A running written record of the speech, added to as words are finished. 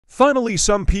Finally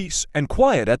some peace and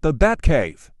quiet at the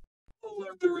Batcave.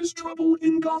 Alert, there is trouble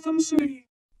in Gotham City.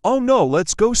 Oh no,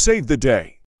 let's go save the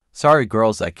day. Sorry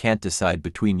girls, I can't decide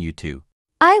between you two.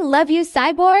 I love you,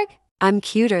 Cyborg. I'm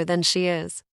cuter than she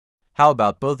is. How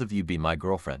about both of you be my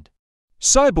girlfriend?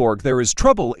 Cyborg, there is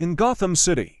trouble in Gotham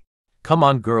City. Come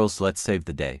on girls, let's save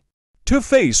the day.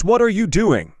 Two-Face, what are you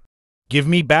doing? Give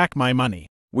me back my money.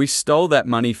 We stole that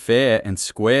money fair and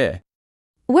square.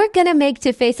 We're gonna make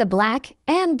Two-Face a black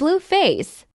and blue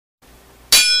face.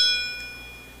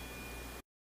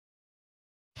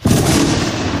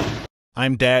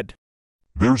 I'm dead.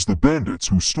 There's the bandits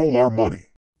who stole our money.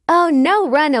 Oh no,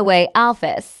 run away,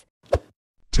 Alfis.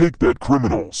 Take that,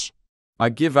 criminals. I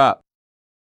give up.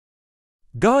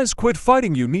 Guys, quit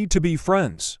fighting, you need to be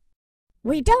friends.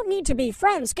 We don't need to be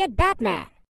friends, get Batman.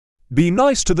 Be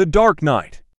nice to the Dark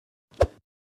Knight.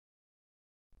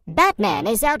 Batman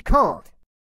is out cold.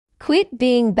 Quit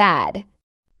being bad.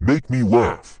 Make me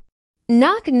laugh.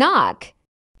 Knock knock.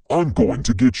 I'm going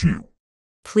to get you.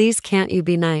 Please can't you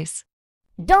be nice?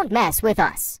 Don't mess with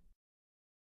us.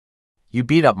 You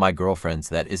beat up my girlfriends,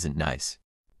 that isn't nice.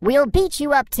 We'll beat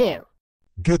you up too.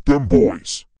 Get them,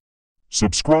 boys.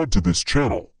 Subscribe to this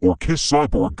channel or kiss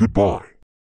Cyborg goodbye.